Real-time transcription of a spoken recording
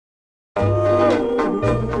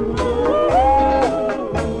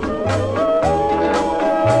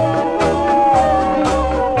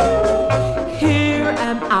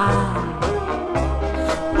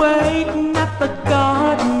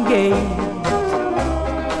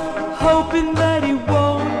hoping that he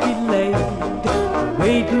won't be late,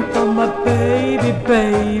 waiting for my baby,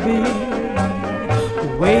 baby,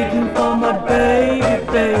 waiting for my baby,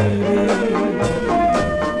 baby.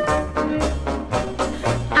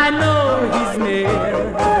 I know he's near,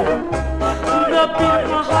 the beat of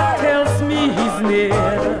my heart tells me he's near.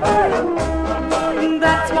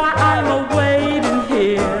 That's why I'm waiting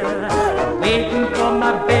here, waiting for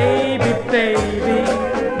my baby, baby,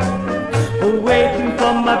 waiting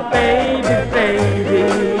for my baby, baby.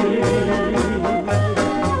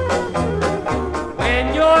 When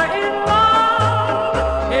you're in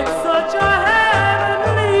love, it's such a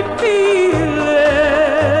heavenly feeling.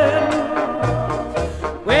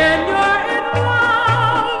 When you're in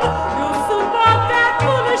love, you'll soon forget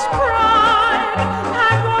foolish pride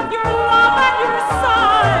and want your love at your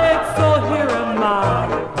side. So here am I,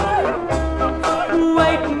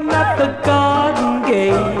 waiting at the garden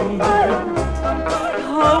gate,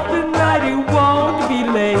 hoping that he won't be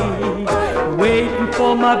late, waiting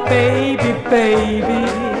for my baby, baby,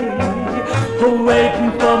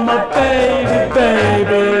 waiting for my baby,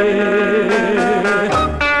 baby.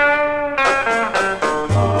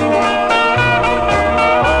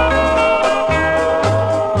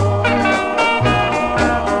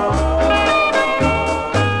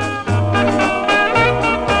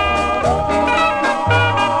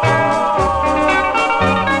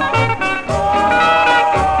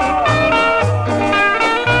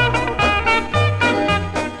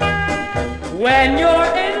 When you're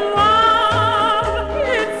in love,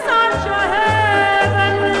 it's such a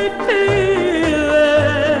heavenly feeling.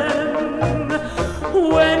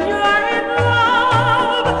 When you're in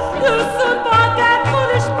love, you soon forget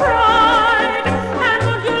foolish pride and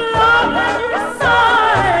want your love at your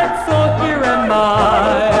side. So here am I,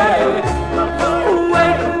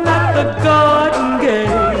 waiting at the garden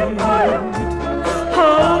gate,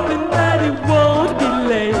 hoping that he won't be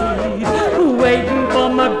late, waiting for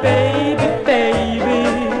my baby,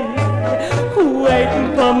 waiting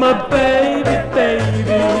for my baby.